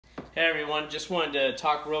Hey everyone, just wanted to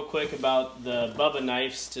talk real quick about the Bubba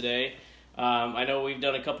knives today. I know we've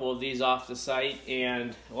done a couple of these off the site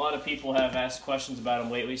and a lot of people have asked questions about them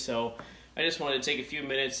lately, so I just wanted to take a few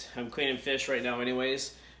minutes. I'm cleaning fish right now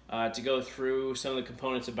anyways, to go through some of the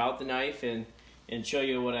components about the knife and show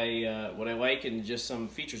you what I like and just some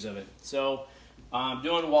features of it. So I'm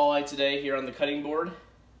doing walleye today here on the cutting board.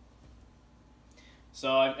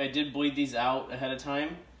 So I did bleed these out ahead of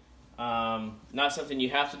time. Not something you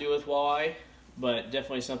have to do with walleye, but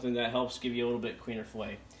definitely something that helps give you a little bit cleaner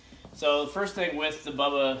fillet. So the first thing with the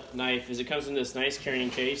Bubba knife is it comes in this nice carrying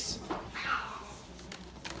case.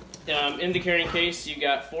 In the carrying case you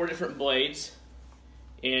got 4 different blades,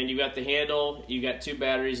 and you got the handle, you got 2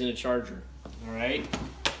 batteries and a charger. Alright,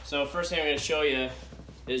 so first thing I'm going to show you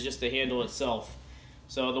is just the handle itself.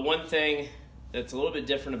 So the one thing that's a little bit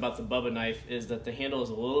different about the Bubba knife is that the handle is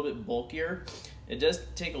a little bit bulkier. It does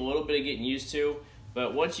take a little bit of getting used to,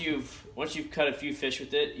 but once you've cut a few fish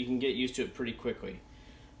with it, you can get used to it pretty quickly.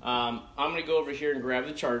 I'm going to go over here and grab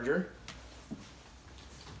the charger.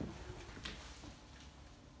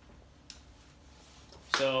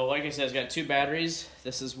 So like I said, it's got 2 batteries.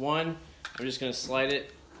 This is one. I'm just going to slide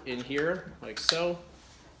it in here like so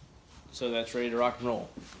that's ready to rock and roll.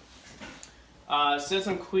 Since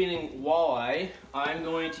I'm cleaning walleye, I'm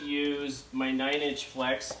going to use my 9-inch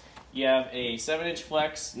flex. You have a 7-inch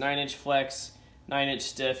flex, 9-inch flex, 9-inch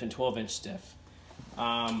stiff, and 12-inch stiff.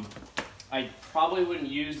 I probably wouldn't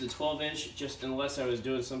use the 12-inch just unless I was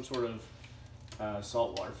doing some sort of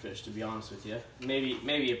saltwater fish, to be honest with you.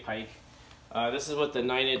 Maybe a pike. This is what the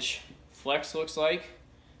 9-inch flex looks like.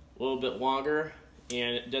 A little bit longer,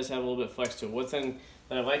 and it does have a little bit of flex to it. One thing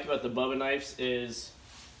that I like about the Bubba knives is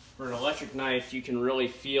for an electric knife, you can really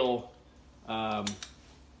feel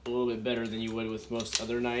a little bit better than you would with most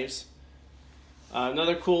other knives.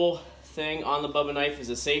 Another cool thing on the Bubba knife is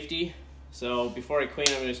the safety. So before I clean,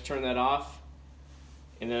 I'm going to just turn that off,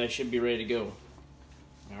 and then I should be ready to go.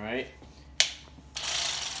 Alright.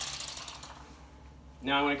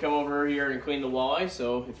 Now I'm going to come over here and clean the walleye.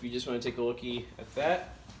 So if you just want to take a looky at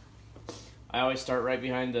that, I always start right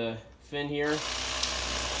behind the fin here,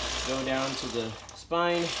 go down to the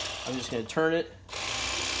spine. I'm just going to turn it.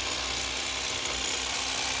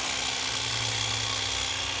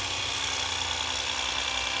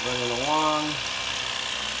 Run it along,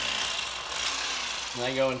 and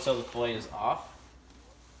I go until the fillet is off.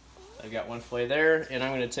 I've got one fillet there, and I'm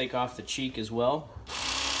going to take off the cheek as well.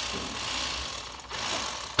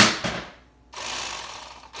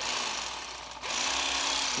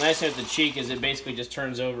 The nice thing with the cheek is it basically just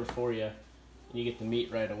turns over for you, and you get the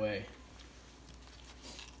meat right away.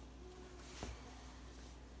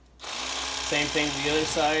 Same thing to the other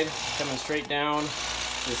side, coming straight down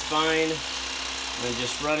the spine. And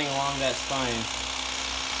just running along that spine.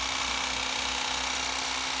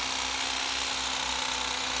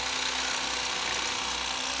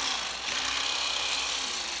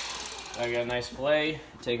 I got a nice fillet.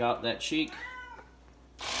 Take out that cheek.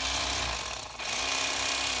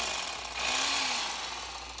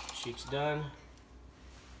 Cheek's done.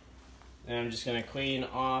 And I'm just going to clean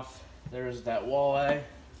off. There's that walleye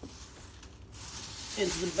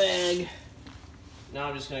into the bag. Now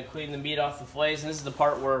I'm just going to clean the meat off the fillets, and this is the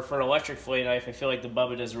part where, for an electric fillet knife, I feel like the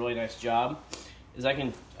Bubba does a really nice job. Is I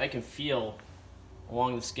can feel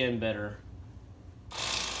along the skin better.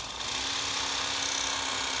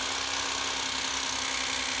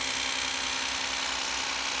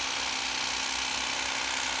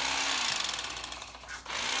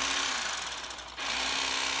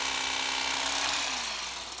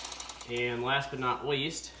 And last but not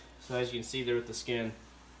least, so as you can see there with the skin,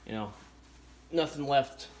 you know, nothing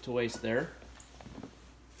left to waste there.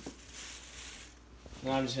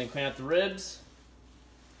 Now I'm just going to clean out the ribs.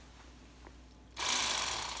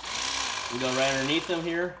 We go right underneath them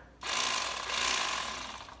here.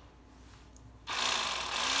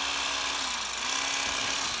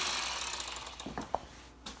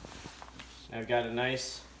 I've got a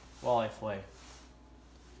nice walleye fillet.